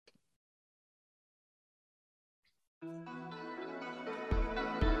Not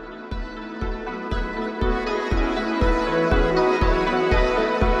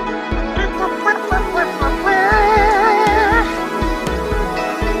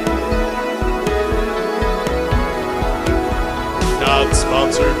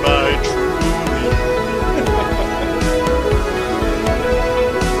sponsored by Truly.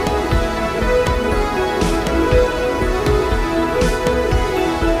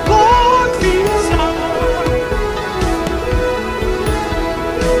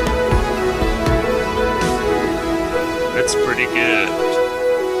 That's pretty good.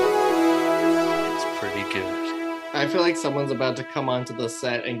 It's pretty good. I feel like someone's about to come onto the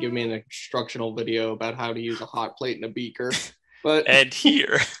set and give me an instructional video about how to use a hot plate and a beaker. But And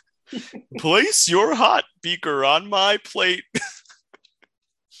here, place your hot beaker on my plate.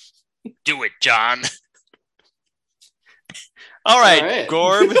 Do it, John. All right,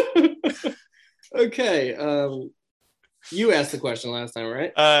 Gorb. Okay. You asked the question last time,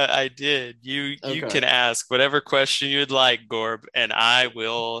 right? I did. You can ask whatever question you'd like, Gorb, and I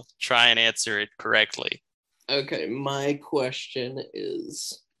will try and answer it correctly. Okay, my question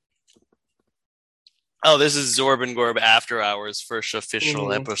is... Oh, this is Zorb and Gorb After Hours, first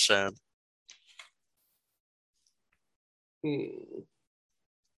official episode. What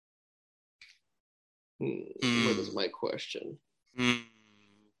is my question?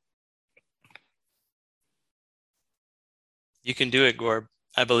 You can do it, Gorb.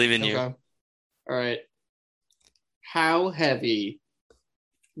 I believe in you. All right. How heavy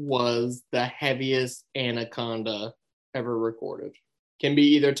was the heaviest anaconda ever recorded? Can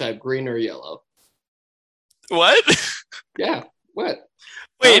be either type, green or yellow. What? Yeah. What?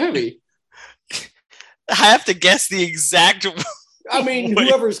 Wait. How heavy? I have to guess the exact. I mean,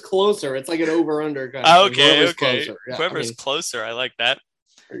 whoever's closer. It's like an over-under kind of thing. Okay. Closer. Yeah, Whoever's closer. I like that.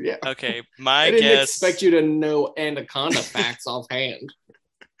 Yeah. Okay. I didn't expect you to know anaconda facts offhand.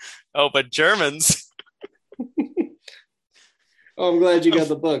 Oh, but Germans. Oh, I'm glad you got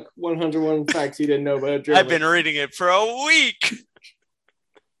the book. 101 facts you didn't know about Germans. I've been reading it for a week.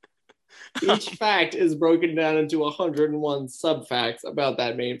 Each fact is broken down into 101 sub-facts about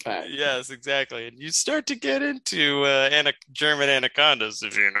that main fact. Yes, exactly. And you start to get into German anacondas,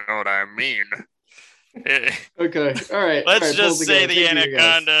 if you know what I mean. Okay, all right. Let's just say the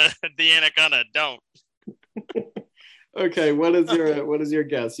anaconda don't. Okay, what is your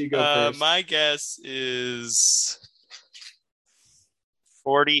guess? You go first. My guess is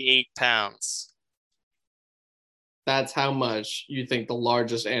 48 pounds. That's how much you think the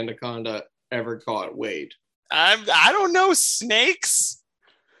largest anaconda ever caught weighed. I don't know snakes.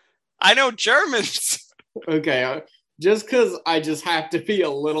 I know Germans. Okay, just because I just have to be a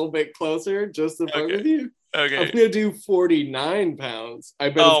little bit closer, just to fuck with you. Okay, I'm gonna do 49 pounds. I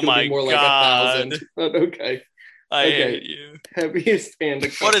bet it's gonna be more like 1,000. But okay. I hate you. Heaviest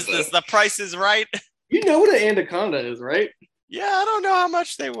anaconda. What is this? The Price is Right? You know what an anaconda is, right? Yeah, I don't know how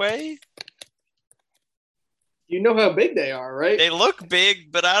much they weigh. You know how big they are, right? They look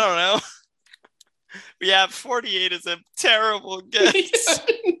big, but I don't know. Yeah, 48 is a terrible guess.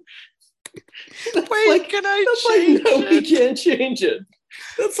 Wait, can I change it? We can't change it.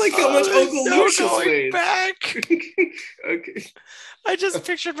 That's like how much Uncle Lucius weighs. Back. Okay. I just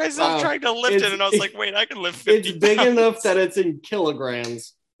pictured myself trying to lift it, and I was like, wait, I can lift 50 It's big pounds. enough that it's in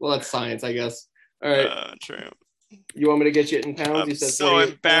kilograms. Well, that's science, I guess. All right. True. You want me to get you in pounds? I'm You said so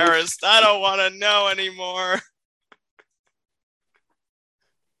embarrassed. I don't want to know anymore.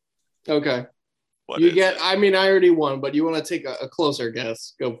 Okay. What I mean, I already won, but you want to take a closer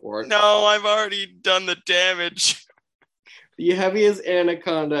guess? Go for it. No, I've already done the damage. The heaviest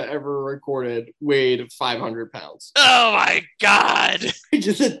anaconda ever recorded weighed 500 pounds. Oh my God.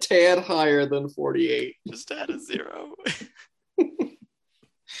 Just a tad higher than 48. Just add a zero.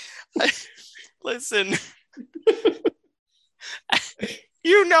 Listen.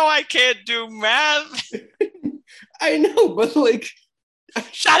 You know I can't do math. I know, but like...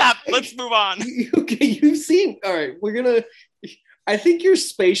 Shut up. Let's move on. Okay, you've seen... All right, we're gonna... I think your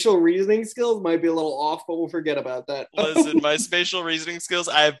spatial reasoning skills might be a little off, but we'll forget about that. Listen, my spatial reasoning skills,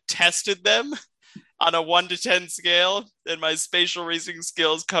 I have tested them on a 1 to 10 scale, and my spatial reasoning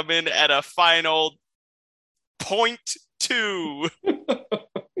skills come in at a final 0.2.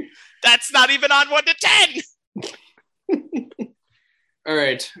 That's not even on 1 to 10. All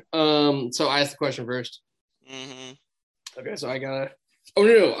right. So I asked the question first. Mm-hmm. Okay, so I gotta... Oh,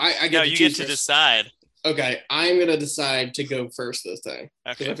 no, I get to you get to decide. Okay, I'm going to decide to go first this time.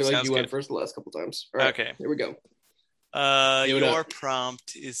 Okay, I feel like you went first the last couple times. All right, okay. Here we go. Your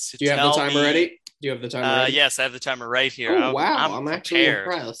prompt is to Do you have the timer ready? Do you have the timer ready? Yes, I have the timer right here. Oh, wow. I'm actually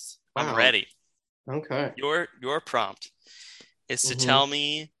impressed. Wow. I'm ready. Okay. Your prompt is to tell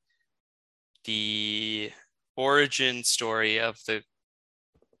me the origin story of the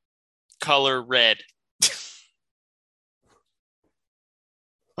color red.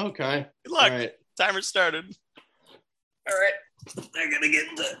 Okay. Good luck. All right. Timer started. All right. I gotta get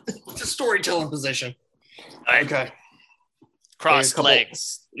into storytelling position. Right. Okay. Cross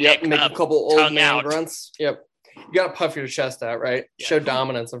legs. Yep. Make a couple old man out. grunts. Yep. You gotta puff your chest out, right? Yeah. Show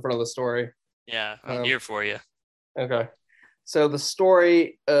dominance in front of the story. Yeah, I'm here for you. Okay. So the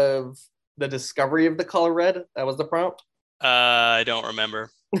story of the discovery of the color red, that was the prompt? I don't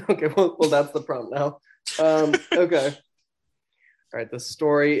remember. Okay, well, that's the prompt now. Okay. All right, the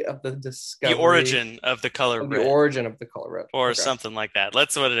story of the discovery. The origin of the color red. The origin of the color red. Or something like that.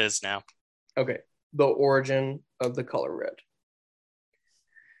 That's what it is now. Okay, the origin of the color red.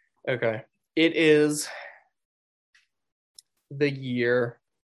 Okay, it is the year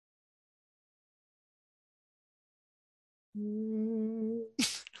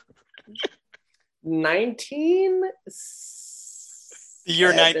 19. The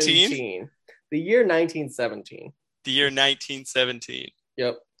year 19? The year 1917. The year 1917.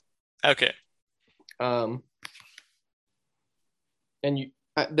 Yep. Okay. And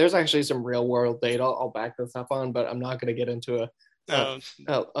there's actually some real world data I'll back this up on, but I'm not going to get into a discussion.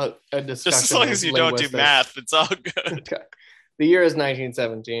 Just as long as you don't do math, it's all good. Okay. The year is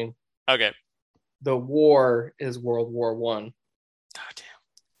 1917. Okay. The war is World War I. Oh, damn.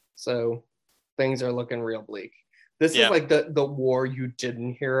 So things are looking real bleak. This is like the war you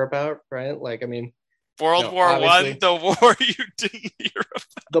didn't hear about, right? Like, I mean, World War I, the war you didn't hear about.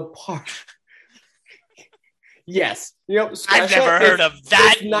 The part. Yes. I've never heard of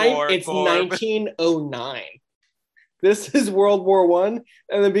that war. It's 1909. This is World War I,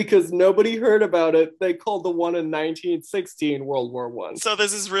 and then because nobody heard about it, they called the one in 1916 World War I. So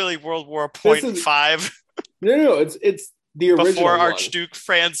this is really World War .5? No, it's the original before one. Archduke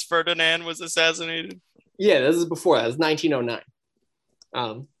Franz Ferdinand was assassinated. Yeah, this is before that. It's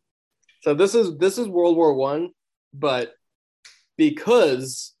 1909. So this is World War I, but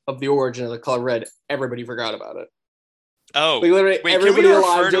because of the origin of the color red, everybody forgot about it. Oh, wait, can we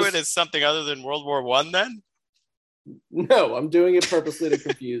refer to it as something other than World War I then? No, I'm doing it purposely to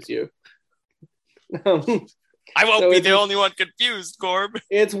confuse you. I won't be the only one confused, Gorb.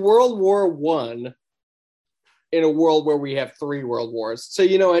 It's World War I in a world where we have 3 world wars. So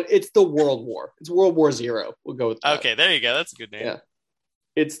you know what? It's the World War. It's World War Zero. We'll go with that. Okay, there you go. That's a good name. Yeah.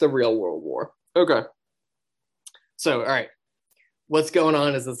 It's the real World War. Okay. So, all right. What's going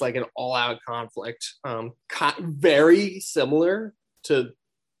on is it's like an all-out conflict. Very similar to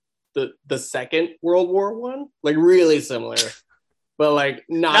the Second World War I. Like, really similar. But, like,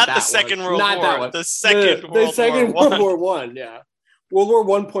 not that the Second one. World not War. That one. The Second World War. The Second World War I, yeah. World War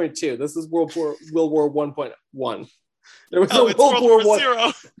 1.2. This is World War 1.1. There was no World War 1.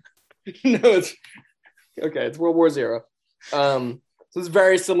 Zero. No, it's okay. It's World War Zero. So it's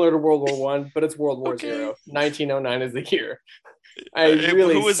very similar to World War I, but it's World War Zero. 1909 is the year. I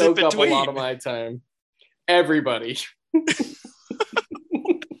really soaked up a lot of my time. Everybody.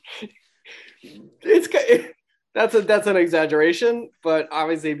 That's an exaggeration, but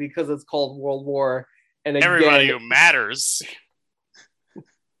obviously because it's called World War, and again, everybody who matters.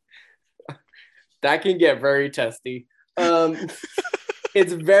 That can get very testy.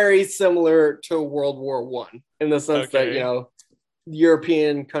 It's very similar to World War I in the sense that,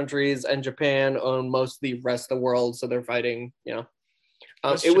 European countries and Japan own most of the rest of the world, so they're fighting, it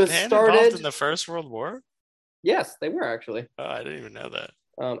was started involved in the First World War? Yes, they were actually. Oh, I didn't even know that.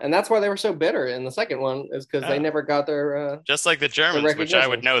 And that's why they were so bitter in the second one, is because they never got their just like the Germans, which I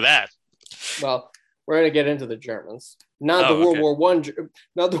would know that. Well, we're gonna get into the Germans, not the World War I,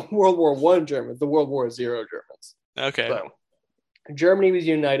 not the World War I Germans, the World War Zero Germans. Okay. So, Germany was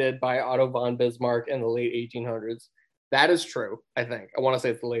united by Otto von Bismarck in the late 1800s. That is true, I think. I want to say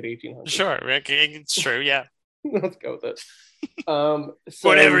it's the late 1800s. Sure, it's true, yeah. Let's go with it.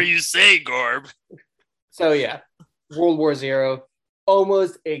 Whatever you say, Gorb. So, yeah, World War Zero,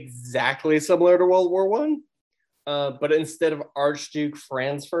 almost exactly similar to World War One, but instead of Archduke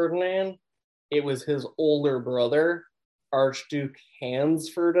Franz Ferdinand, it was his older brother, Archduke Hans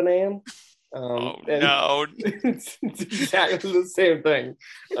Ferdinand. No. It's exactly the same thing.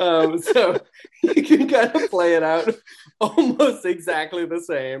 So you can kind of play it out almost exactly the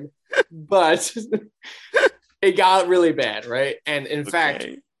same, but it got really bad, right? And in fact,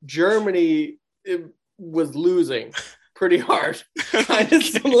 Germany was losing pretty hard. Kind of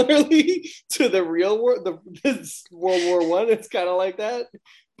similarly to the real war, this World War One. It's kind of like that,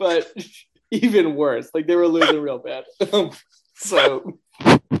 but even worse. Like they were losing real bad. So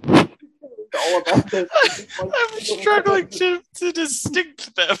all about this. I'm struggling to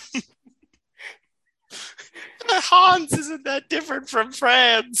distinct them. Hans isn't that different from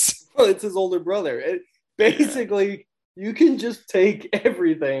Franz. Well, it's his older brother. Basically, you can just take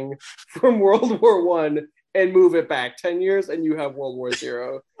everything from World War One and move it back 10 years, and you have World War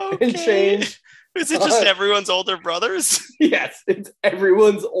Zero. Okay. And change. Is it just everyone's older brothers? Yes, it's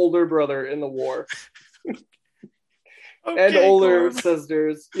everyone's older brother in the war. Okay, and older Gorb.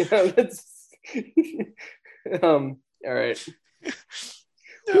 sisters. That's all right.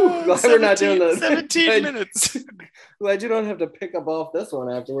 Glad we're not doing this. 17 minutes. Glad you don't have to pick up off this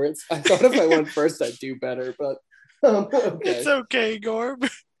one afterwards. I thought if I went first, I'd do better, but okay. It's okay, Gorb.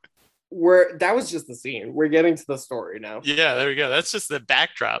 That was just the scene. We're getting to the story now. Yeah, there we go. That's just the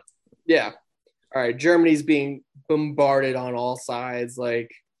backdrop. Yeah. All right. Germany's being bombarded on all sides.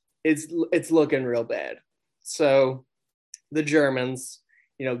 Like it's looking real bad. So the Germans,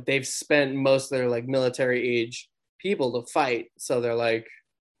 they've spent most of their like military age people to fight. So they're like,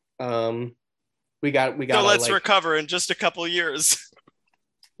 we got. So let's recover in just a couple years.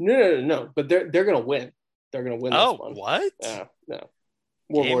 No. But they're gonna win. They're gonna win. Oh, this one. What? No.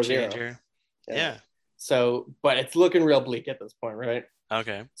 World War Zero. Yeah. So, but it's looking real bleak at this point, right?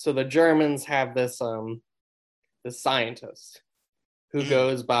 Okay. So the Germans have this scientist who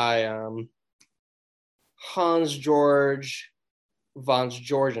goes by Hans Georg von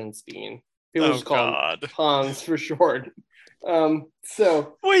Jorgenstein. People just call him Hans for short.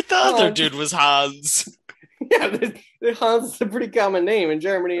 So wait, the other dude was Hans. Yeah, the Hans is a pretty common name in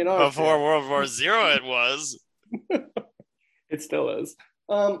Germany and Austria. Before World War Zero, it was. It still is.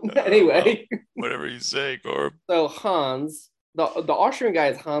 Anyway, whatever you say, Gorb. So Hans, the Austrian guy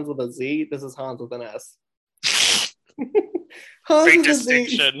is Hans with a Z. This is Hans with an S. Hans Big with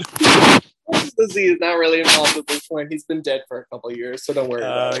distinction. The Z is not really involved at this point. He's been dead for a couple of years, so don't worry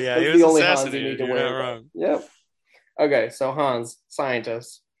about it. Yeah, That's he was the only Hans you assassinated. need to You're worry not about. wrong. Yep. Okay, so Hans,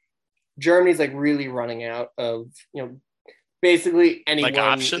 scientist. Germany's like really running out of, basically anyone. Like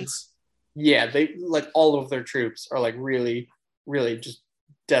options? Yeah, they like all of their troops are like really, really just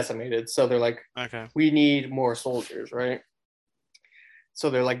decimated. So they're like, okay, we need more soldiers, right? So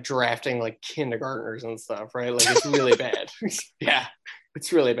they're like drafting like kindergartners and stuff, right? Like it's really bad. Yeah,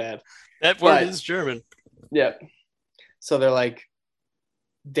 it's really bad. That word is German. Yeah. So they're like,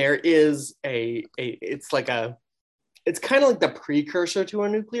 there is it's kind of like the precursor to a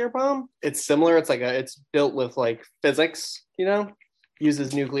nuclear bomb. It's similar. It's built with like physics,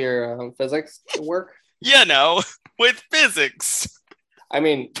 uses nuclear physics to work. With physics. I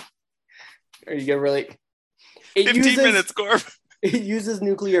mean, are you gonna really? 15 minutes, Gorb. It uses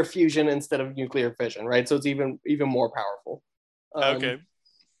nuclear fusion instead of nuclear fission, right? So it's even more powerful. Okay.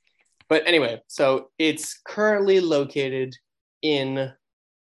 But anyway, so it's currently located in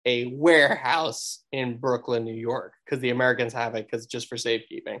a warehouse in Brooklyn, New York, because the Americans have it just for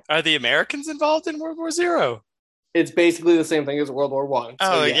safekeeping. Are the Americans involved in World War Zero? It's basically the same thing as World War One.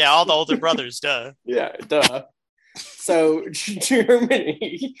 Oh, yes. Yeah, all the older brothers, duh. Yeah, duh. So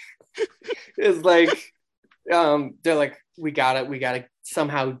Germany is like, they're like, we gotta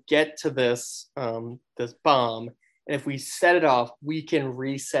somehow get to this bomb, and if we set it off, we can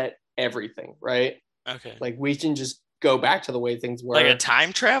reset everything, right? Okay. Like we can just go back to the way things were. Like a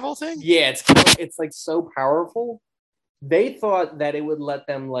time travel thing? Yeah, it's like so powerful. They thought that it would let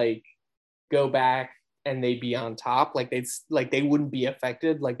them like go back and they'd be on top, like they wouldn't be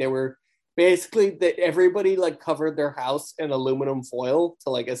affected. Like they were basically everybody like covered their house in aluminum foil to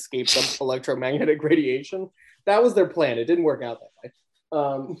like escape the electromagnetic radiation. That was their plan. It didn't work out that way.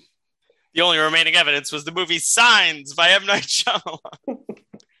 The only remaining evidence was the movie Signs by M. Night Shyamalan.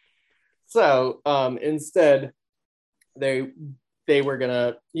 So instead, they were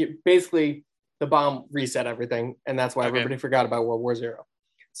gonna basically the bomb reset everything, and that's why everybody forgot about World War Zero.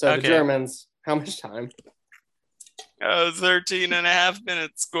 So the Germans, how much time? 13 and a half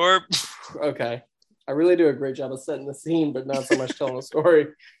minutes, Gorb. Okay. I really do a great job of setting the scene, but not so much telling the story.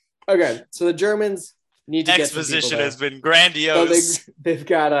 Okay, so the Germans need to exposition has been grandiose. So they've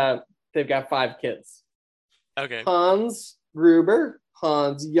got 5 kids. Okay. Hans Gruber,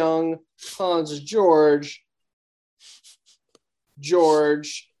 Hans Young, Hans George,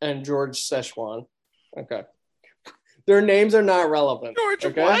 and George Szechuan. Okay. Their names are not relevant. George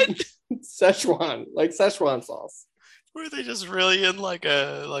what? Szechuan, like Szechuan sauce. Were they just really in like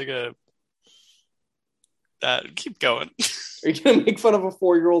a keep going. Are you gonna make fun of a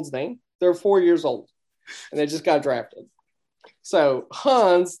 4-year-old's name? They're 4 years old and they just got drafted. So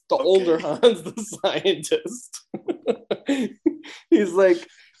Hans, the older Hans, the scientist, he's like,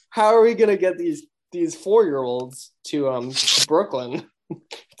 how are we gonna get these 4-year-olds to Brooklyn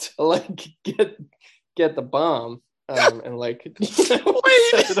to like get the bomb and like set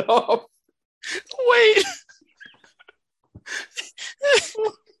it off. Wait.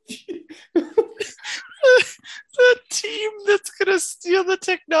 The team that's gonna steal the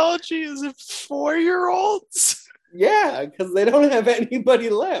technology is 4-year-olds. Yeah, because they don't have anybody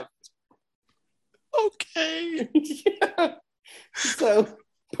left. Okay. Yeah. So,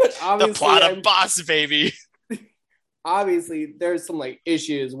 but obviously, the plot of Boss Baby. Obviously, there's some like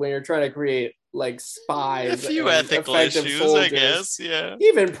issues when you're trying to create like spies. A few ethical issues, soldiers. I guess. Yeah.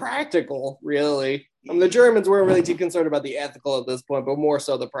 Even practical, really. The Germans weren't really too concerned about the ethical at this point, but more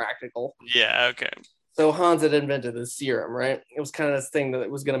so the practical. Yeah. Okay. So Hans had invented this serum, right? It was kind of this thing that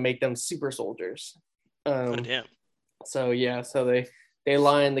was going to make them super soldiers. Oh, damn. So yeah, so they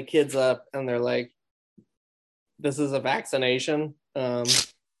line the kids up and they're like, "This is a vaccination,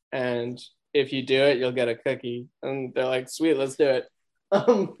 and if you do it, you'll get a cookie." And they're like, "Sweet, let's do it."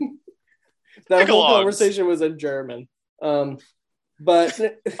 That whole conversation was in German, but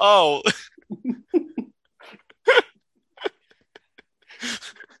oh.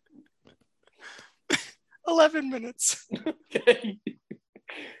 11 minutes. Okay.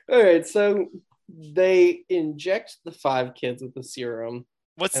 All right, so they inject the 5 kids with the serum.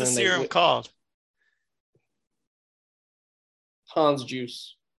 What's the serum called? Hans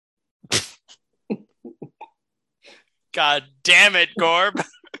juice. God damn it, Gorb.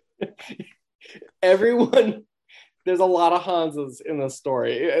 Everyone, there's a lot of Hanses in this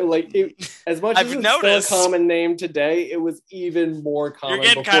story. As much as it's still a common name today, it was even more common. You're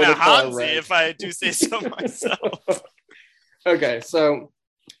getting kind of Hansy, if I do say so myself. Okay, so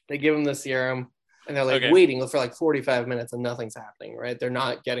they give them the serum, and they're like waiting for like 45 minutes, and nothing's happening. Right? They're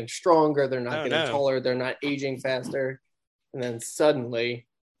not getting stronger. They're not getting taller. They're not aging faster. And then suddenly,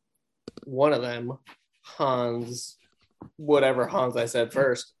 one of them, Hans, whatever Hans I said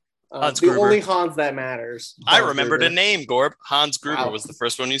first. Hans the Gruber. Only Hans that matters. I remembered a name, Gorb. Hans Gruber was the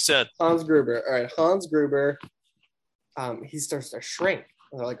first one you said. Hans Gruber. All right, Hans Gruber. He starts to shrink.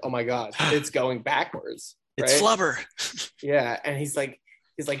 And they're like, "Oh my god, it's going backwards." It's flubber. Yeah, and he's like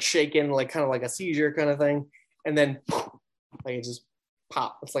shaking, like kind of like a seizure kind of thing, and then like it just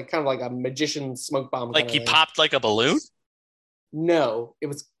popped. It's like kind of like a magician smoke bomb. Like he popped like a balloon? No, it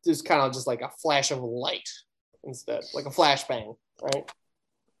was just kind of just like a flash of light instead, like a flashbang, right?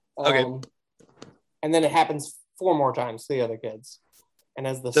 Okay. And then it happens 4 more times to the other kids. And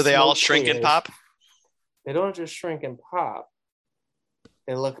as the do they all shrink and pop? They don't just shrink and pop.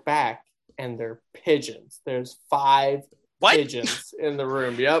 They look back and they're pigeons. There's 5 pigeons in the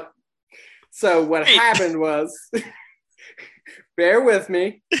room. Yep. So what happened was, bear with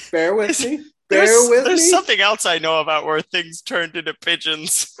me. There's something else I know about where things turned into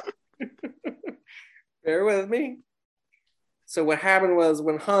pigeons. Bear with me. So what happened was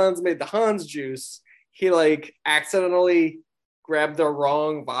when Hans made the Hans juice, he like accidentally grabbed the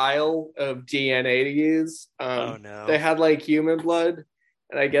wrong vial of DNA to use. Oh no. They had like human blood.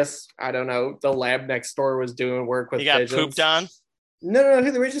 And I guess, I don't know, the lab next door was doing work with pigeons. He got pooped on? No.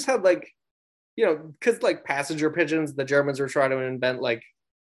 They just had like, because like passenger pigeons, the Germans were trying to invent like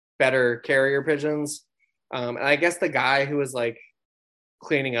better carrier pigeons. And I guess the guy who was like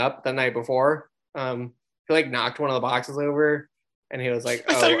cleaning up the night before, he like knocked one of the boxes over, and he was like,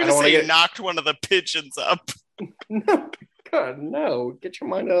 "Oh, I thought you were going to say knocked one of the pigeons up." No, God, no! Get your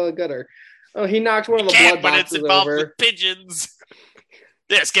mind out of the gutter. Oh, he knocked one of the blood boxes over. But it's involved with pigeons.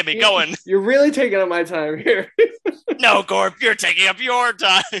 Yes, get me going. You're really taking up my time here. No, Gorb, you're taking up your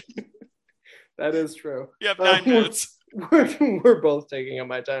time. That is true. You have 9 minutes. We're both taking up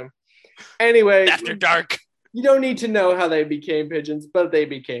my time. Anyway, after dark. You don't need to know how they became pigeons, but they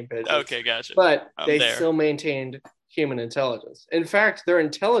became pigeons. Okay, gotcha. But they still maintained human intelligence. In fact, their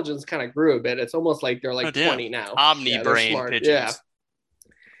intelligence kind of grew a bit. It's almost like they're like 20 now. Omni-brain pigeons. Yeah.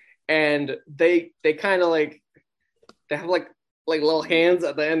 And they kind of like, they have like little hands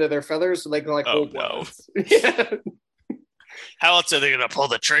at the end of their feathers, so they can like hold weapons. Yeah. How else are they going to pull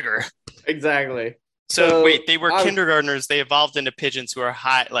the trigger? Exactly. So wait, they were kindergartners. They evolved into pigeons who are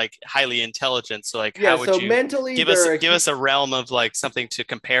highly intelligent. So like, how would you mentally give us a realm of like something to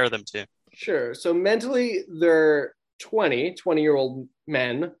compare them to? Sure. So mentally, they're 20-year-old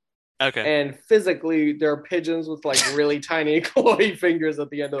men. Okay. And physically, they're pigeons with like really tiny clawy fingers at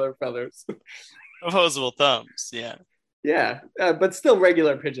the end of their feathers. Opposable thumbs. Yeah. Yeah, but still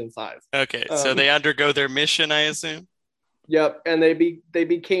regular pigeon size. Okay. So they undergo their mission, I assume. Yep, and they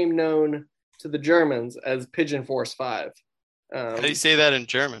became known to the Germans as Pigeon Force 5. How do you say that in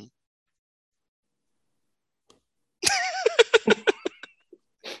German?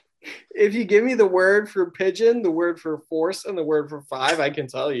 If you give me the word for pigeon, the word for force, and the word for 5, I can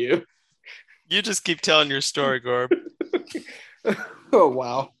tell you. You just keep telling your story, Gorb. Oh,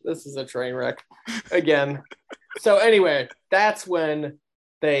 wow. This is a train wreck again. So anyway, that's when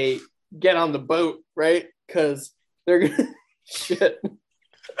they get on the boat, right? Because they're going to... Shit.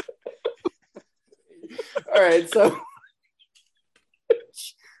 All right, so...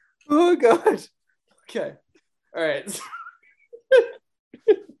 Oh, God. Okay. All right.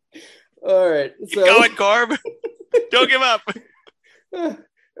 All right. So... Keep going, Gorb. Don't give up. All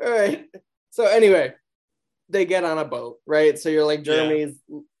right. So anyway, they get on a boat, right? So you're like, Germany's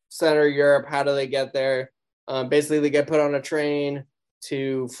center of Europe. How do they get there? Basically, they get put on a train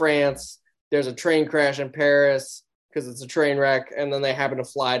to France. There's a train crash in Paris because it's a train wreck. And then they happen to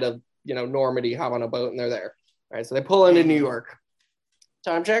fly to, Normandy, hop on a boat, and they're there. All right. So they pull into New York.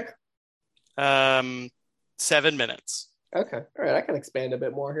 Time check? 7 minutes. Okay. All right. I can expand a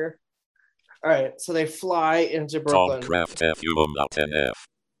bit more here. All right. So they fly into Brooklyn.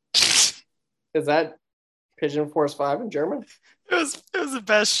 Is that Pigeon Force 5 in German? It was the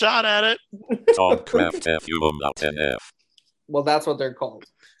best shot at it. Well, that's what they're called.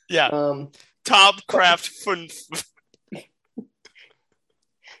 Yeah. Topcraft 5.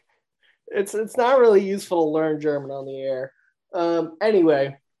 It's not really useful to learn German on the air.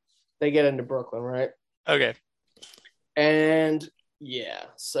 Anyway, they get into Brooklyn, right? Okay. And yeah,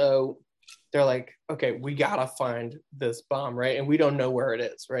 so they're like, okay, we gotta find this bomb, right? And we don't know where it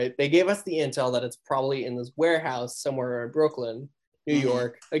is, right? They gave us the intel that it's probably in this warehouse somewhere in Brooklyn, New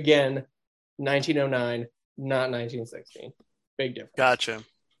York. Again, 1909, not 1916. Big difference. Gotcha.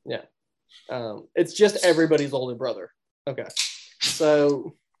 Yeah. It's just everybody's older brother. Okay.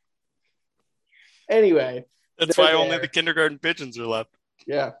 So anyway. That's why only the kindergarten pigeons are left.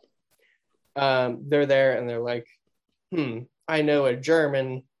 Yeah. They're there and they're like, I know a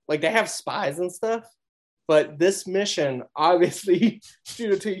German, like they have spies and stuff, but this mission, obviously,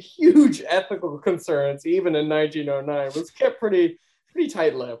 due to huge ethical concerns, even in 1909, was kept pretty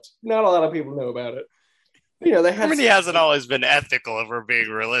tight-lipped. Not a lot of people know about it. They had. Germany hasn't always been ethical, if we're being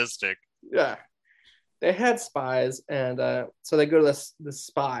realistic. Yeah, they had spies, and so they go to this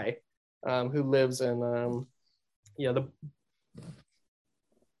spy who lives in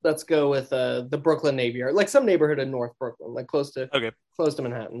let's go with the Brooklyn Navy Yard, like some neighborhood in North Brooklyn, like close to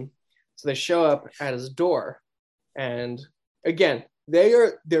Manhattan. So they show up at his door, and again,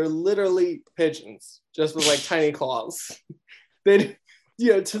 they're literally pigeons, just with like tiny claws. They,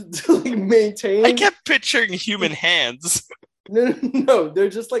 to like maintain. I kept picturing human hands. No, they're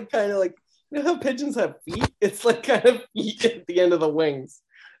just like kind of like, how pigeons have feet? It's like kind of feet at the end of the wings.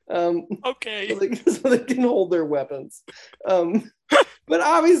 Okay. So they can hold their weapons. But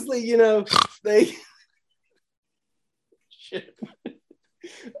obviously, they shit.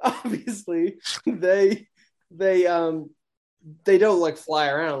 Obviously, they don't like fly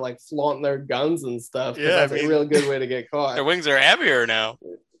around like flaunting their guns and stuff. Yeah, that's a real good way to get caught. Their wings are heavier now.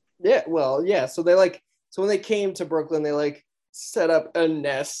 Yeah, well, yeah. So when they came to Brooklyn, they like set up a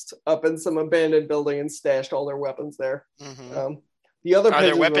nest up in some abandoned building and stashed all their weapons there. Mm-hmm. The other are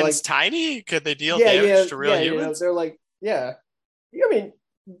their weapons tiny? Could they deal damage to real humans? They're like, I mean,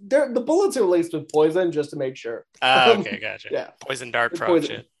 the bullets are laced with poison just to make sure. Okay, gotcha. Yeah, poison dart frog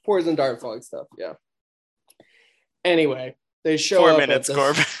shit. Poison dart frog stuff. Yeah. Anyway, they show 4 up. 4 minutes,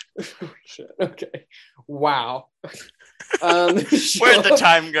 Gorb. Shit. Okay. Wow. Where'd the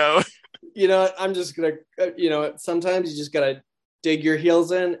time go? I'm just gonna. Sometimes you just gotta dig your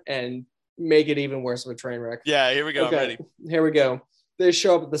heels in and make it even worse of a train wreck. Yeah, here we go. Okay. I'm ready. Here we go. They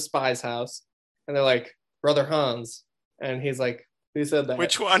show up at the spy's house, and they're like, "Brother Hans," and he's like, "Who said that?"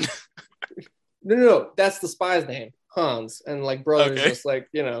 Which one? No. That's the spy's name, Hans, and like brother's just like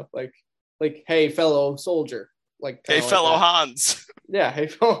like hey fellow soldier, like hey fellow Hans. Yeah, hey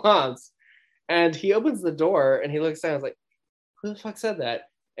fellow Hans, and he opens the door and he looks down. He's like, "Who the fuck said that?"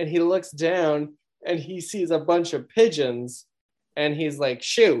 And he looks down and he sees a bunch of pigeons, and he's like,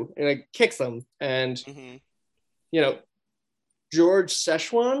 "Shoo!" and like kicks them, and George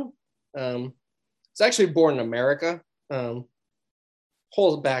Szechuan, is actually born in America.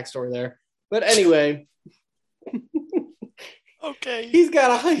 Whole backstory there, but anyway, okay. He's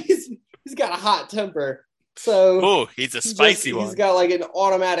got a hot temper, so he's a spicy one. He's got like an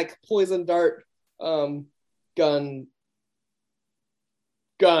automatic poison dart gun.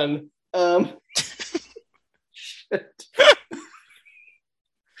 Shit.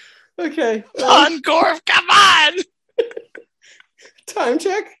 Okay. On Gorb, come on. Time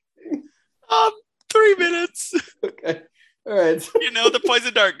check? 3 minutes. Okay. All right. The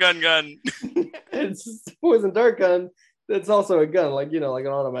poison dart gun. It's poison dart gun. It's also a gun, like an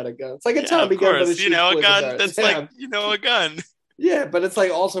automatic gun. It's like a Yeah, Tommy of gun, but it course. shoots A poison gun darts. that's like, a gun. Yeah, but it's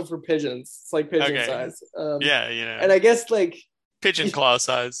like also for pigeons. It's like pigeon Okay. size. Yeah, And I guess like pigeon claw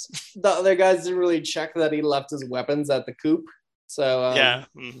size. the other guys didn't really check that he left his weapons at the coop. So Yeah.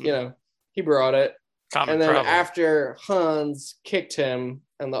 he brought it. Common And then problem. after Hans kicked him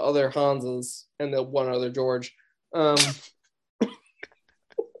and the other Hanses and the one other George, how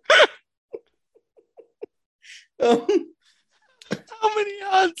many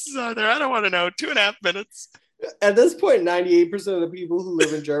Hanses are there? I don't want to know. 2.5 minutes. At this point, 98% of the people who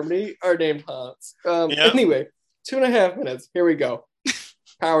live in Germany are named Hans. Anyway, 2.5 minutes. Here we go.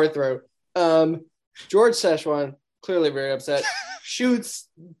 Power through. George Szechuan, clearly very upset, shoots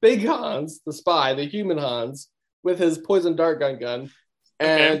Big Hans, the spy, the human Hans, with his poison dart gun.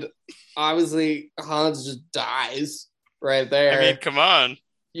 And obviously, Hans just dies right there. I mean, come on.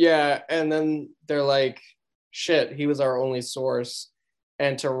 Yeah, and then they're like, shit, he was our only source.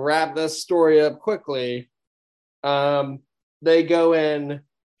 And to wrap this story up quickly, they go in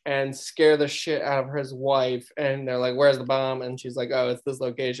and scare the shit out of his wife, and they're like, where's the bomb? And she's like, oh, it's this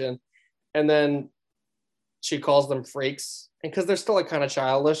location. And then she calls them freaks, and because they're still like kind of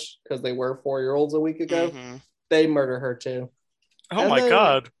childish because they were 4-year-olds a week ago, they murder her too. Oh my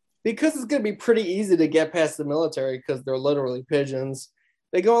god. Because it's gonna be pretty easy to get past the military because they're literally pigeons,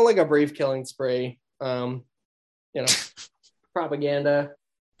 they go on like a brief killing spree. Propaganda.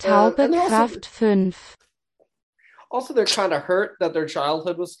 Taube Kraft 5. Also, they're kind of hurt that their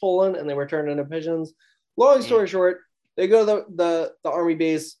childhood was stolen and they were turned into pigeons. Long story short, they go to the army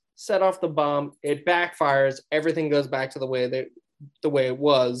base, set off the bomb. It backfires. Everything goes back to the way it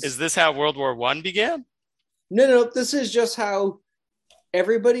was. Is this how World War I began? No. This is just how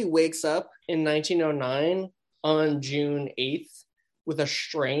everybody wakes up in 1909 on June 8th with a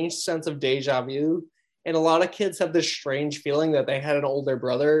strange sense of deja vu. And a lot of kids have this strange feeling that they had an older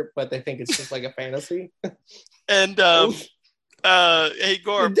brother, but they think it's just like a fantasy. And hey,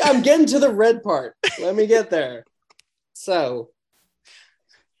 Gorb, I'm getting to the red part. Let me get there. So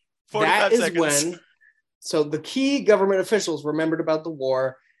that is seconds. So the key government officials remembered about the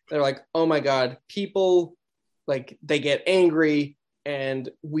war. They're like, oh my God, people, like, they get angry, and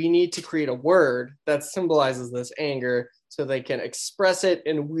we need to create a word that symbolizes this anger so they can express it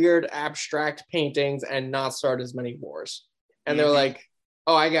in weird abstract paintings and not start as many wars. And they're like,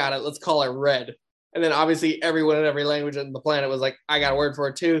 oh, I got it. Let's call it red. And then obviously everyone in every language on the planet was like, I got a word for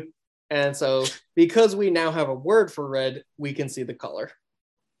it too. And so because we now have a word for red, we can see the color.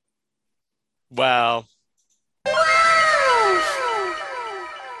 Wow.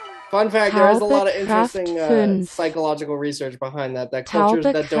 Fun fact, there is a lot of interesting psychological research behind that cultures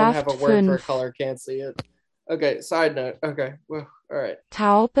that don't have a word for a color can't see it. Okay, side note. Okay, well, all right.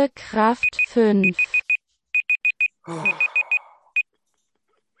 Taube Kraft 5. All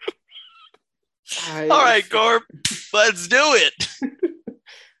right, Gorb, let's do it.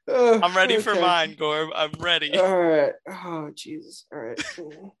 I'm ready for mine, Gorb. I'm ready. All right. Oh, Jesus. All right.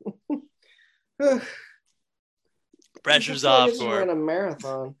 Pressure's off, Gorb. Ran a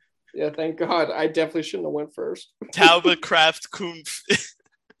marathon. Yeah, thank God. I definitely shouldn't have went first. Taube Kraft Kunf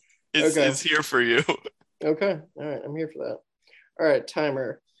is here for you. Okay. All right. I'm here for that. All right.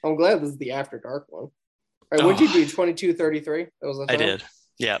 Timer. I'm glad this is the After Dark one. All right. What'd you do? 22:33? That was the time? I did.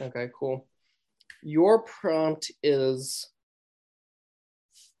 Yeah. Okay, cool. Your prompt is,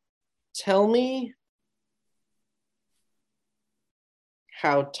 tell me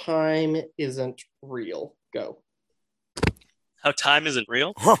how time isn't real. Go. How time isn't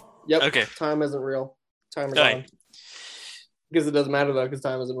real? Yep. Okay. Time isn't real. Timer's on. Because it doesn't matter though, because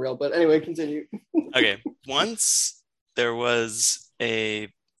time isn't real. But anyway, continue. Okay. Once there was a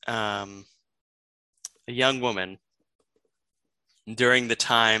young woman during the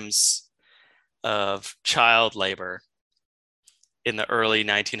times of child labor in the early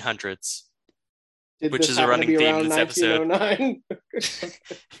 1900s, which is a running theme in this episode.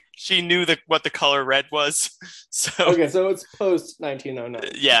 She knew what the color red was. So it's post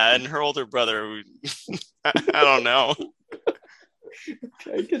 1909. Yeah, and her older brother, I don't know.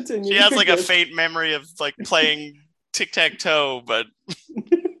 Okay, continue. She has like a faint memory of like playing tic-tac-toe, but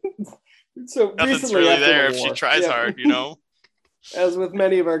so nothing's really there if she tries hard, you know? As with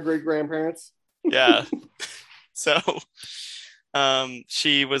many of our great-grandparents. Yeah. So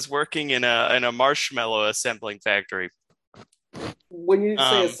she was working in a marshmallow assembling factory. When you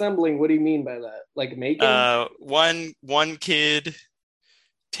say assembling, what do you mean by that? Like making? One kid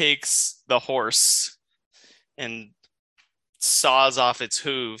takes the horse and saws off its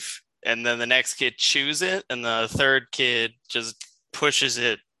hoof, and then the next kid chews it, and the third kid just pushes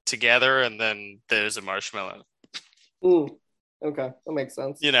it together, and then there's a marshmallow. Okay, that makes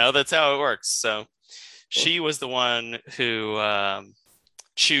sense. That's how it works. So she was the one who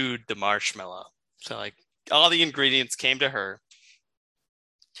chewed the marshmallow. So like all the ingredients came to her.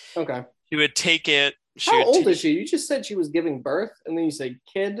 Okay. She would take it. How old is she? You just said she was giving birth, and then you said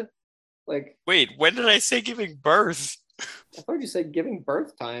kid. Like, wait, when did I say giving birth? I thought you said giving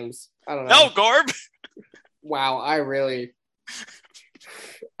birth times. I don't know. No, Gorb. Wow, I'm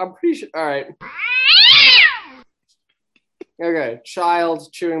pretty sure. All right. Okay,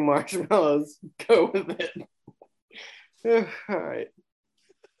 child chewing marshmallows. Go with it. All right.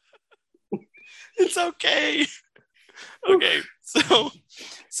 It's okay. Okay,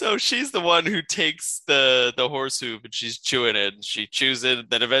 so she's the one who takes the horse hoof and she's chewing it. And she chews it, and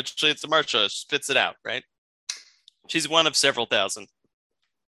then eventually it's a marshmallow. She spits it out, right? She's one of several thousand.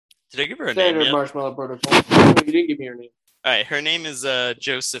 Did I give her a name yet? Marshmallow protocol. No, you didn't give me her name. All right, her name is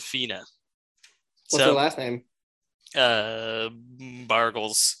Josefina. What's her last name?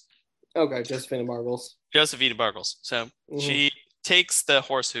 Bargles. Okay, Josefina Bargles. Josefina Bargles. So she takes the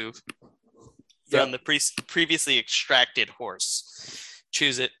horse hoof from the previously extracted horse,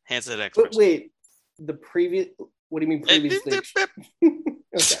 chews it, hands it to the next person. Wait, the previous? What do you mean previously?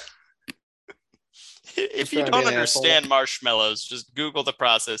 Okay. If you don't understand marshmallows, just Google the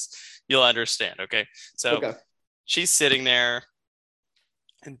process. You'll understand, okay? So she's sitting there,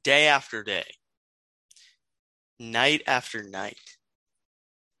 and day after day, night after night,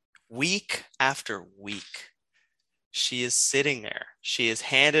 week after week, she is sitting there. She is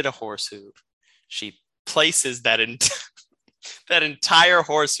handed a horse hoof. She places that entire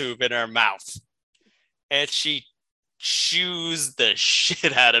horse hoof in her mouth, and she chews the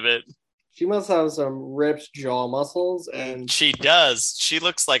shit out of it. She must have some ripped jaw muscles, and she does. She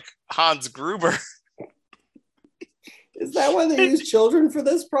looks like Hans Gruber. Is that why they use children for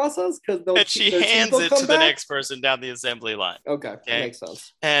this process? Because she hands it to the next person down the assembly line. Okay, that makes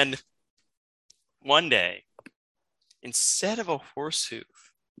sense. And one day, instead of a horse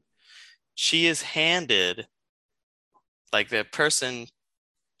hoof, she is handed, like the person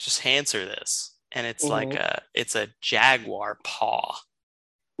just hands her this, and it's like it's a jaguar paw.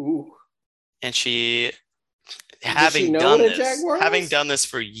 Ooh. And she, having done this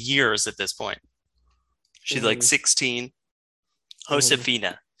for years at this point, she's like 16.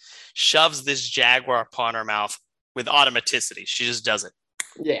 Josefina shoves this jaguar paw in her mouth with automaticity. She just does it.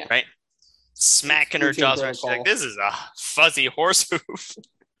 Yeah. Right? Smacking her jaws. She's like, this is a fuzzy horse hoof.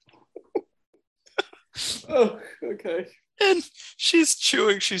 Oh, okay. And she's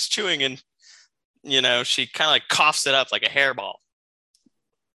chewing, and she kind of like coughs it up like a hairball.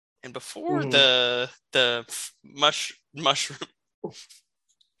 And before the mushroom,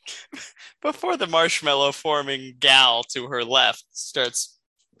 before the marshmallow forming gal to her left starts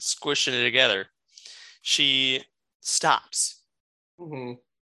squishing it together, she stops.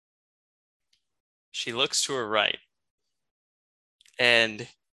 She looks to her right, and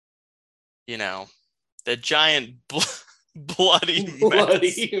the giant bloody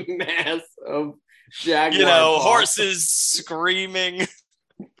mass of jaguar horses screaming.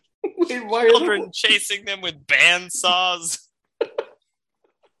 Wait, why children chasing them with bandsaws.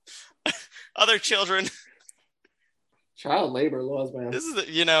 Other children. Child labor laws, man. This is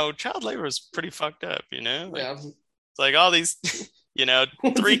child labor is pretty fucked up. Yeah. It's like all these,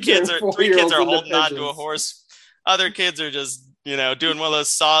 three kids are holding on to a horse. Other kids are just doing one of those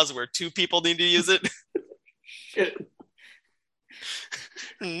saws where two people need to use it. Shit.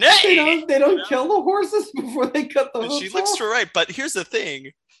 Nay! They don't kill the horses before they cut the hooves She looks off? to her right, but here's the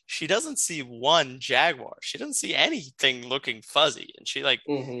thing. She doesn't see one jaguar. She doesn't see anything looking fuzzy. And she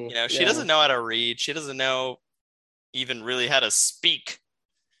she doesn't know how to read. She doesn't know even really how to speak.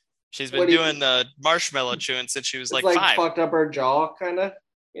 She's been doing the marshmallow chewing since she was like 5. Fucked up her jaw, kind of.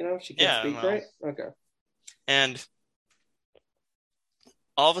 She can't speak right? Okay. And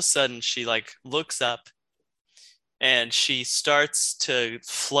all of a sudden, she looks up and she starts to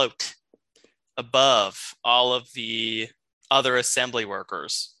float above all of the other assembly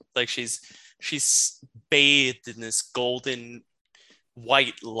workers. Like she's bathed in this golden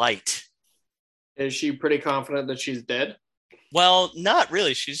white light. Is she pretty confident that she's dead? Well, not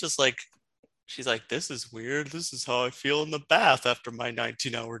really. She's like, this is weird. This is how I feel in the bath after my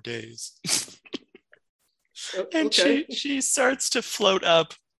 19-hour days. And she starts to float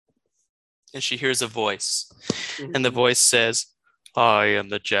up, and she hears a voice. And the voice says, I am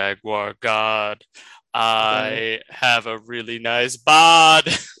the Jaguar God. I have a really nice bod.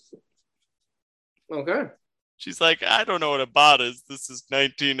 Okay. She's like, I don't know what a bod is. This is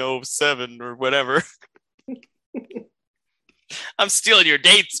 1907 or whatever. I'm stealing your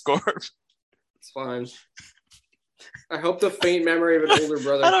dates, Gorb. It's fine. I hope the faint memory of an older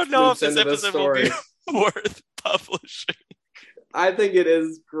brother. I don't know if this into episode story. will be worth publishing. I think it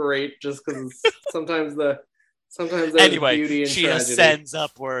is great, just because sometimes there's beauty in she tragedy. ascends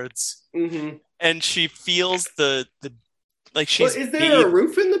upwards, and she feels the like she's. Is there a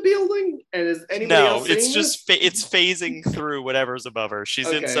roof in the building? And is anybody else seeing it's just it's phasing through whatever's above her. She's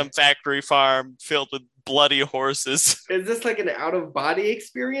in some factory farm filled with bloody horses. Is this like an out of body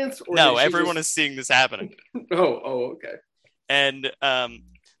experience? Or no, everyone is seeing this happening. Okay. And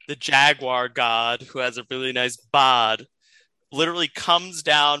the jaguar god, who has a really nice bod, literally comes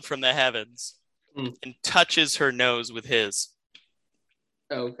down from the heavens and touches her nose with his.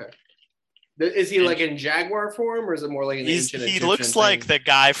 Okay. Is he like in jaguar form, or is it more like an ancient He looks like the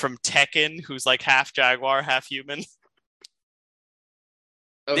guy from Tekken, who's like half jaguar, half human.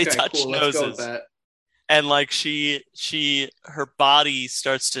 Okay, they touch cool. noses. Let's go with that. And like her body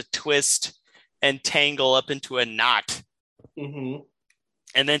starts to twist and tangle up into a knot. And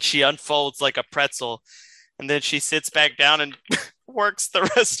then she unfolds like a pretzel. And then she sits back down and works the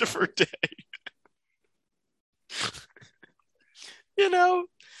rest of her day.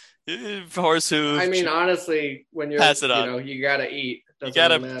 Horse hoof. I mean, honestly, when you're, you gotta eat. You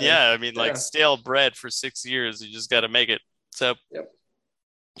gotta, like stale bread for 6 years. You just gotta make it. So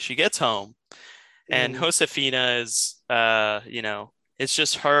she gets home, and Josefina is, it's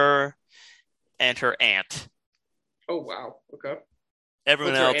just her and her aunt. Oh wow! Okay.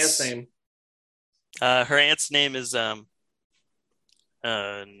 Everyone else. What's her aunt's name? Her aunt's name is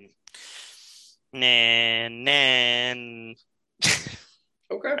Nan Nan.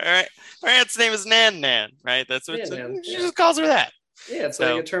 Okay. All right. Her aunt's name is Nan Nan, right? That's what she just calls her that. Yeah, it's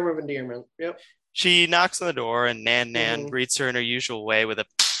like a term of endearment. Yep. She knocks on the door, and Nan Nan greets her in her usual way with a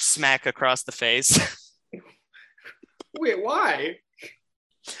smack across the face. Wait, why?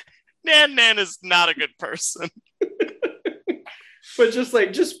 Nan Nan is not a good person. But just by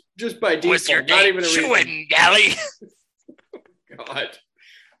default, what's your not even a reason. Galley. God.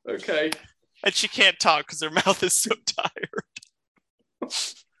 Okay. And she can't talk because her mouth is so tired.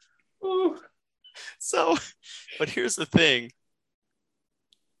 So, but here's the thing.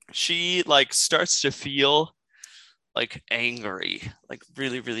 She like starts to feel like angry, like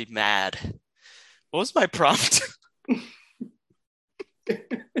really, really mad. What was my prompt? Am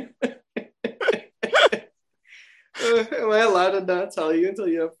I allowed to not tell you until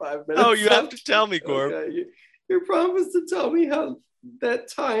you have 5 minutes? Oh, you have to tell me, Gorb. Okay. Your prompt is to tell me how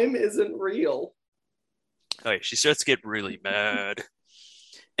that time isn't real. Okay, she starts to get really mad.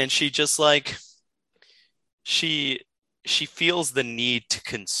 And she just like, she feels the need to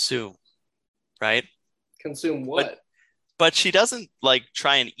consume, right? Consume what? But she doesn't like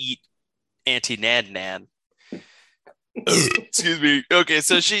try and eat Auntie Nan Nan. Excuse me. Okay,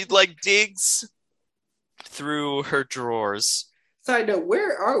 so she like digs through her drawers. Side note,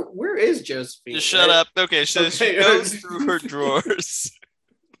 where is Josefina? Shut up. Okay, so she goes through her drawers.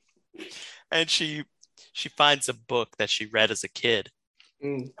 And she finds a book that she read as a kid.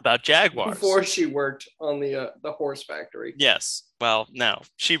 About jaguars. Before she worked on the horse factory. Yes. Well, no.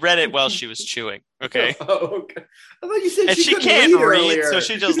 She read it while she was chewing. Okay. Okay. I thought you said and she can't read, so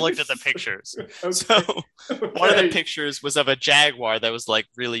she just looked at the pictures. Okay. So one of the pictures was of a jaguar that was like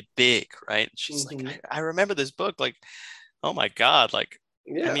really big, right? And she's like, I remember this book. Like, oh my God. Like,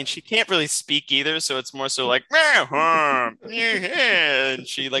 I mean, she can't really speak either, so it's more so like, and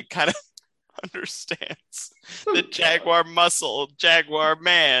she like kind of understands the jaguar muscle, jaguar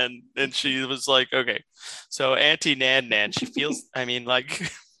man. And she was like, okay, so Auntie Nan Nan, she feels, I mean,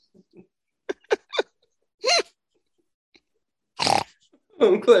 like,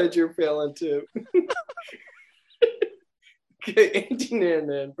 I'm glad you're failing too. Okay, Auntie Nan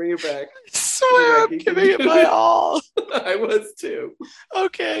Nan, bring it back. I swear I'm giving it my all. I was too.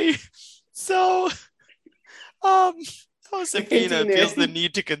 Okay, so Josefina feels the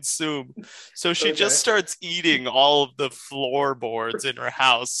need to consume. So she just starts eating all of the floorboards in her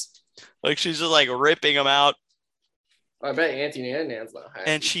house. Like she's just like ripping them out. I bet Auntie Nan Nan's not happy.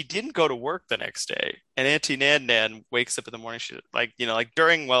 And she didn't go to work the next day. And Auntie Nan Nan wakes up in the morning. She's like,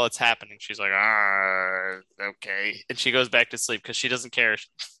 during while it's happening, she's like, okay. And she goes back to sleep because she doesn't care.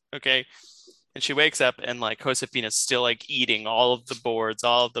 Okay. And she wakes up and like Josefina's still like eating all of the boards,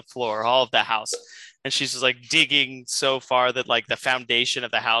 all of the floor, all of the house. And she's just like digging so far that like the foundation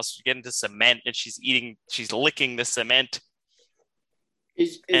of the house, you get into cement and she's licking the cement.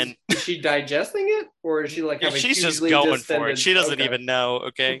 Is she digesting it, or is she like she's just going for it? She doesn't even know.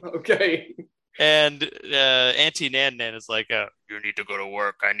 Okay. Okay. And Auntie Nan Nan is like, you need to go to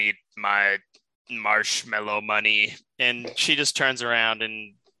work. I need my marshmallow money. And she just turns around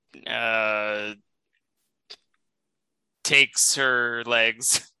and takes her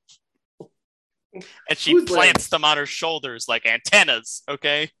legs and she plants them on her shoulders like antennas,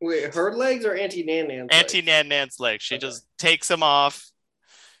 okay? Wait, her legs or Auntie Nan Nan's legs? Auntie Nan Nan's legs. She just takes them off.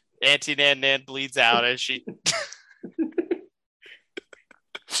 Auntie Nan Nan bleeds out and she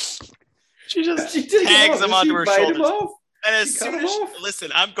tags them onto her shoulders. And as soon as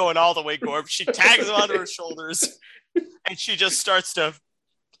listen, I'm going all the way, Gorb. She tags them onto her shoulders and she just starts to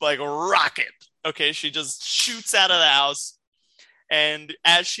like rocket. Okay, she just shoots out of the house. And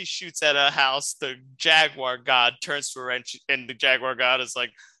as she shoots at a house, the Jaguar God turns to her, and the Jaguar God is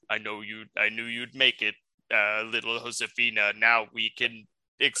like, I knew you'd make it, little Josefina. Now we can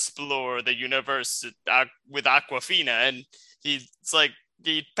explore the universe with Aquafina. And he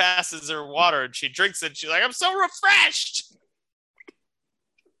passes her water, and she drinks it, and she's like, I'm so refreshed!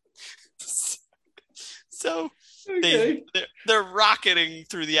 So they're rocketing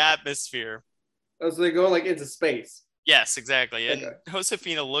through the atmosphere. Oh, so they're going like into space. Yes, exactly. And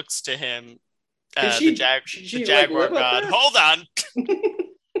Josefina looks to him, the Jaguar God. Hold on.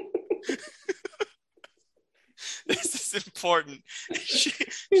 This is important.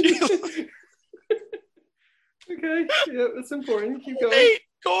 Okay, yeah, that's important. Keep going. Wait,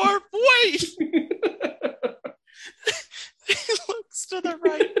 Gorb, wait. He looks to the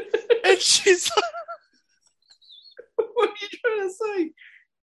right, and she's like, what are you trying to say?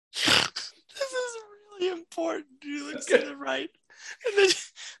 This is really important. He looks to the right. And then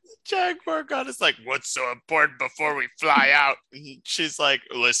the Jaguar God is like, what's so important before we fly out? And she's like,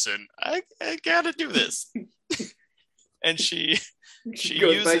 listen, I gotta do this. And she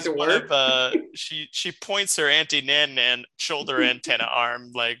uses one of she points her Auntie Nan Nan shoulder antenna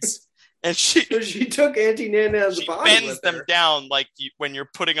arm legs. And she took Auntie Nan Nan's body. She bends them down like when you're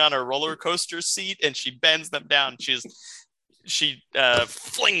putting on a roller coaster seat, and she bends them down. She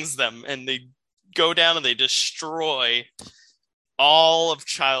flings them, and they go down and they destroy all of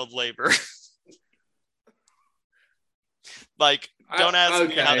child labor. Like, don't ask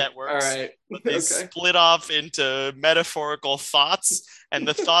me how that works. All right. But they split off into metaphorical thoughts, and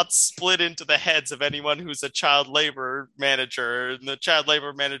the thoughts split into the heads of anyone who's a child labor manager. And the child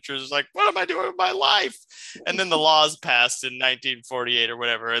labor manager is like, what am I doing with my life? And then the laws passed in 1948 or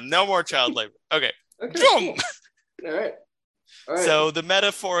whatever, and no more child labor. Okay. Boom! Cool. All right. So the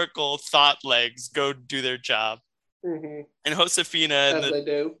metaphorical thought legs go do their job. Mm-hmm. And Josefina and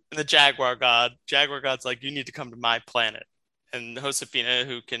the Jaguar God's like, you need to come to my planet. And Josefina,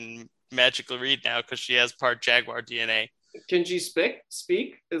 who can magically read now because she has part Jaguar DNA. Can she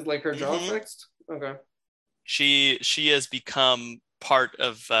speak? Is like her jaw fixed? Okay. She has become part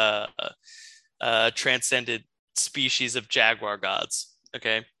of a transcended species of Jaguar gods.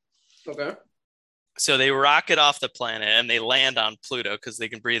 Okay. Okay. So they rocket off the planet and they land on Pluto because they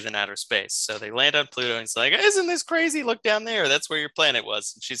can breathe in outer space. So they land on Pluto and it's like, isn't this crazy? Look down there. That's where your planet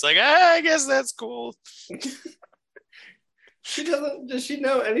was. And she's like, I guess that's cool. Does she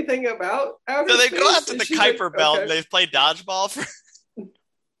know anything about outer space? So they go out to the Kuiper Belt and they play dodgeball for...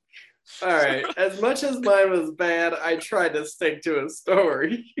 All right. As much as mine was bad, I tried to stick to a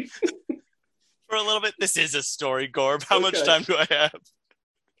story. For a little bit. This is a story, Gorb. How much time do I have?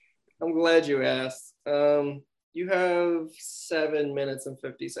 I'm glad you asked. You have 7 minutes and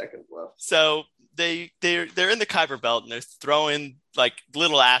 50 seconds left. So they're in the Kuiper Belt and they're throwing like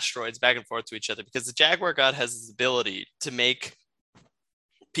little asteroids back and forth to each other because the Jaguar God has this ability to make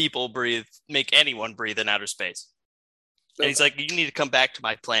anyone breathe in outer space. And he's like, you need to come back to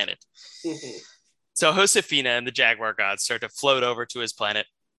my planet. Mm-hmm. So Josefina and the Jaguar God start to float over to his planet.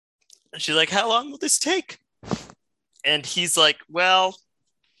 And she's like, how long will this take? And he's like, well,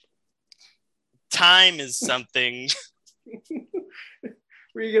 time is something.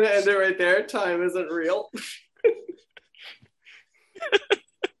 Were you going to end it right there? Time isn't real.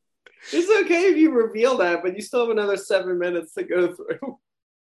 It's okay if you reveal that, but you still have another 7 minutes to go through.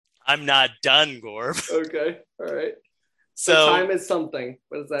 I'm not done, Gorb. Okay. All right. So time is something.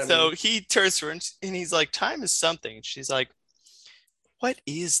 What does that mean? So he turns to her and he's like, time is something. She's like, what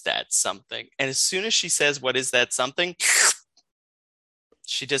is that something? And as soon as she says, what is that something?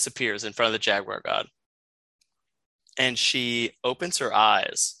 She disappears in front of the Jaguar God. And she opens her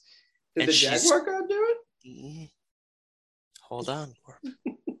eyes. Did the Jaguar God do it? Hold on.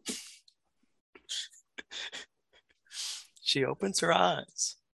 She opens her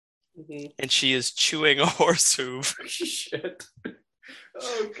eyes. Mm-hmm. And she is chewing a horse hoof. Shit.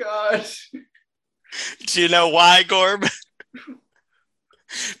 Oh, gosh. Do you know why, Gorb?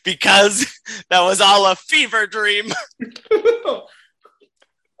 Because that was all a fever dream.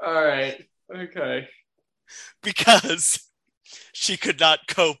 All right. Okay. Because she could not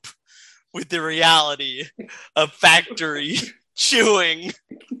cope with the reality of factory chewing.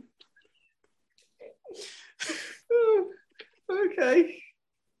 Okay.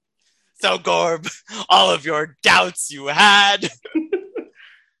 So, Gorb, all of your doubts you had.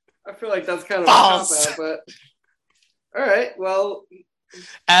 I feel like that's kind of False. a cop-out, but all right. Well,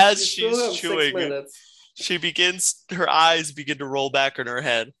 as she's chewing, her eyes begin to roll back in her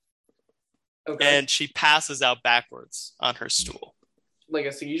head. Okay. And she passes out backwards on her stool. Like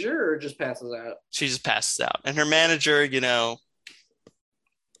a seizure, or just passes out? She just passes out. And her manager,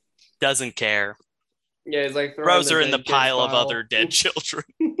 doesn't care. Yeah, he's like throws her in the pile of other dead children.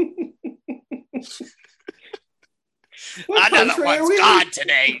 Another one's gone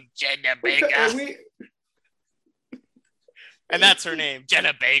today, Jenna Bega. And that's her name,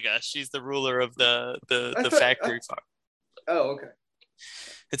 Jenna Bega. She's the ruler of the factory farm. Oh, okay.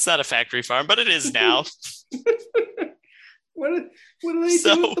 It's not a factory farm, but it is now. What do they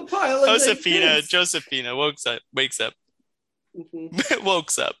do with the pile of Josefina wakes up. Mm-hmm.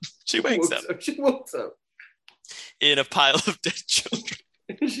 Wakes up. She wakes up. She wakes up. In a pile of dead children.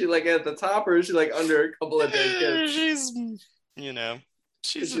 Is she like at the top, or is she like under a couple of dead kids? She's is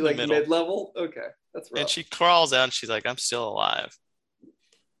she in like the middle. mid-level? Okay, that's rough. And she crawls out and she's like, I'm still alive.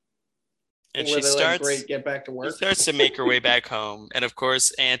 And she starts like, great, get back to work. She starts to make her way back home. And of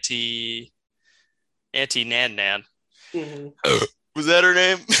course, Auntie Nan Nan. Mm-hmm. Was that her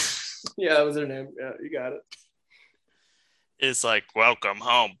name? Yeah, that was her name. Yeah, you got it. It's like, welcome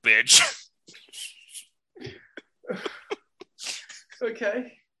home, bitch.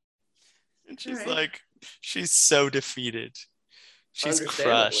 Okay. And she's like, she's so defeated. She's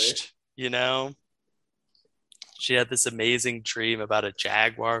crushed, She had this amazing dream about a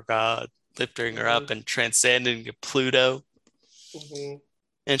jaguar god lifting her up and transcending to Pluto. Mm-hmm.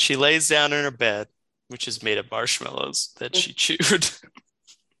 And she lays down in her bed, which is made of marshmallows that she chewed.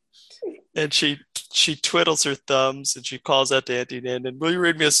 And she twiddles her thumbs and she calls out to Auntie Nan Nan, will you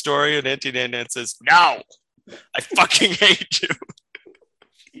read me a story? And Auntie Nan Nan says, no, I fucking hate you.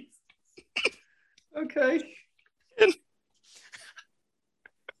 Okay. And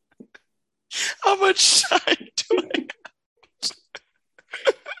how much time do I have?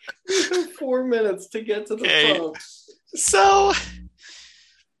 You have 4 minutes to get to the prompt. So,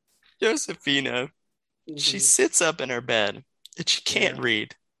 Josefina, she sits up in her bed and she can't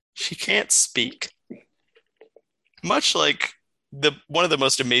read. She can't speak. Much like one of the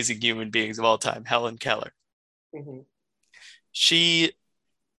most amazing human beings of all time, Helen Keller. Mm-hmm. She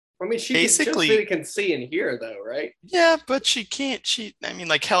basically can see and hear, though, right? Yeah, but she can't.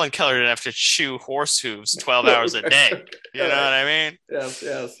 Like Helen Keller didn't have to chew horse hooves 12 hours a day. You know what I mean? Yes.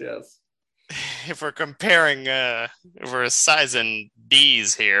 If we're comparing, we're sizing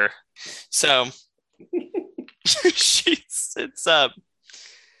D's here. So she sits up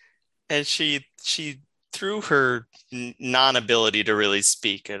and she through her non-ability to really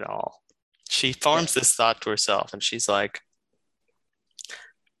speak at all, she forms this thought to herself and she's like,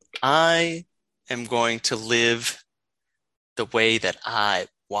 I am going to live the way that I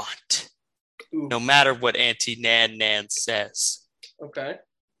want, no matter what Auntie Nan Nan says. Okay.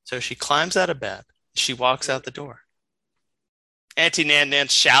 So she climbs out of bed. She walks out the door. Auntie Nan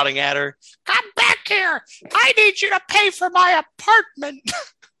Nan's shouting at her, come back here. I need you to pay for my apartment.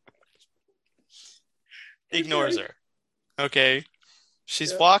 Ignores her. Okay.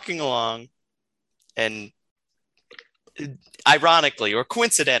 She's walking along and ironically, or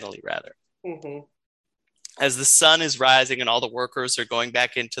coincidentally rather, as the sun is rising and all the workers are going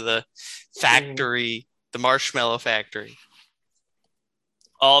back into the factory, the marshmallow factory,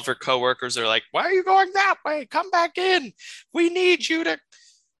 all of her co-workers are like, why are you going that way? Come back in. We need you to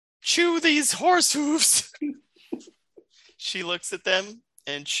chew these horse hooves. She looks at them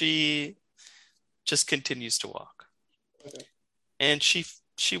and she just continues to walk. Okay. And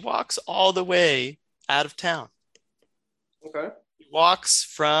she walks all the way out of town. Okay. Walks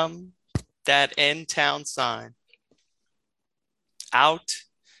from that end town sign out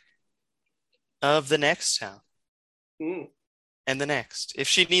of the next town. And the next. If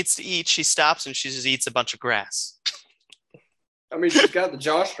she needs to eat, she stops and she just eats a bunch of grass. I mean, she's got the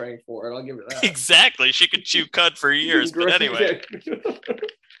jaw strength for it. I'll give her that. Exactly. She could chew cud for years. But anyway.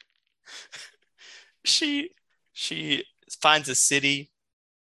 She finds a city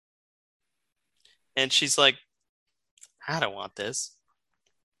and she's like, I don't want this.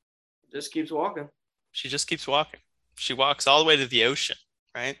 Just keeps walking. She just keeps walking. She walks all the way to the ocean,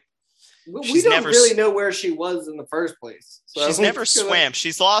 right? We don't really know where she was in the first place. So she's never swam.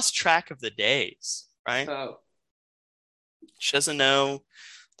 She's lost track of the days, right? Oh. She doesn't know,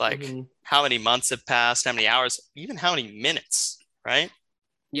 how many months have passed, how many hours, even how many minutes, right?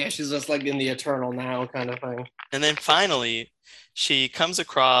 Yeah, she's just like in the eternal now kind of thing. And then finally, she comes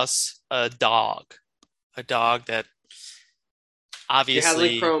across a dog that obviously...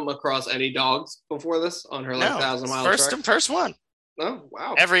 She hasn't come across any dogs before this on her 1,000-mile trek? First one. Oh,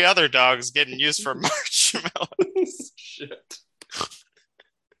 wow. Every other dog's getting used for marshmallows. Shit.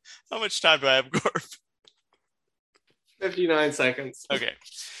 How much time do I have, Gorb? 59 seconds. Okay.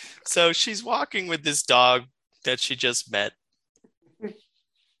 So she's walking with this dog that she just met.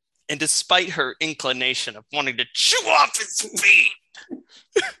 And despite her inclination of wanting to chew off his feet,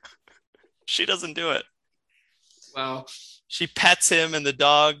 she doesn't do it. Wow. She pets him and the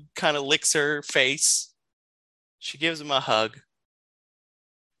dog kind of licks her face. She gives him a hug.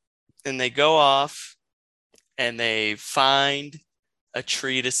 And they go off and they find a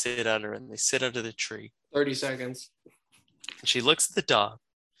tree to sit under, and they sit under the tree. 30 seconds. And she looks at the dog.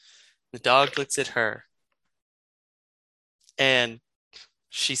 The dog looks at her. And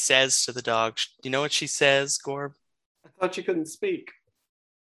she says to the dog, you know what she says, Gorb? I thought you couldn't speak.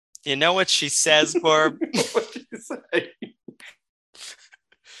 You know what she says, Gorb? What did you say?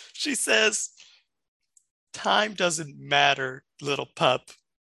 She says, time doesn't matter, little pup.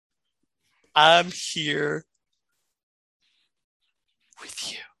 I'm here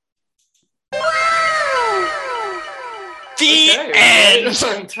with you. The end.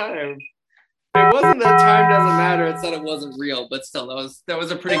 On time. It wasn't that time doesn't matter. It said it wasn't real, but still, that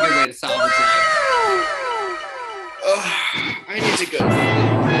was a pretty good way to salvage that. I need to go.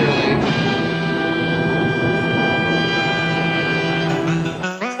 Really.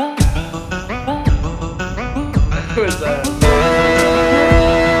 That was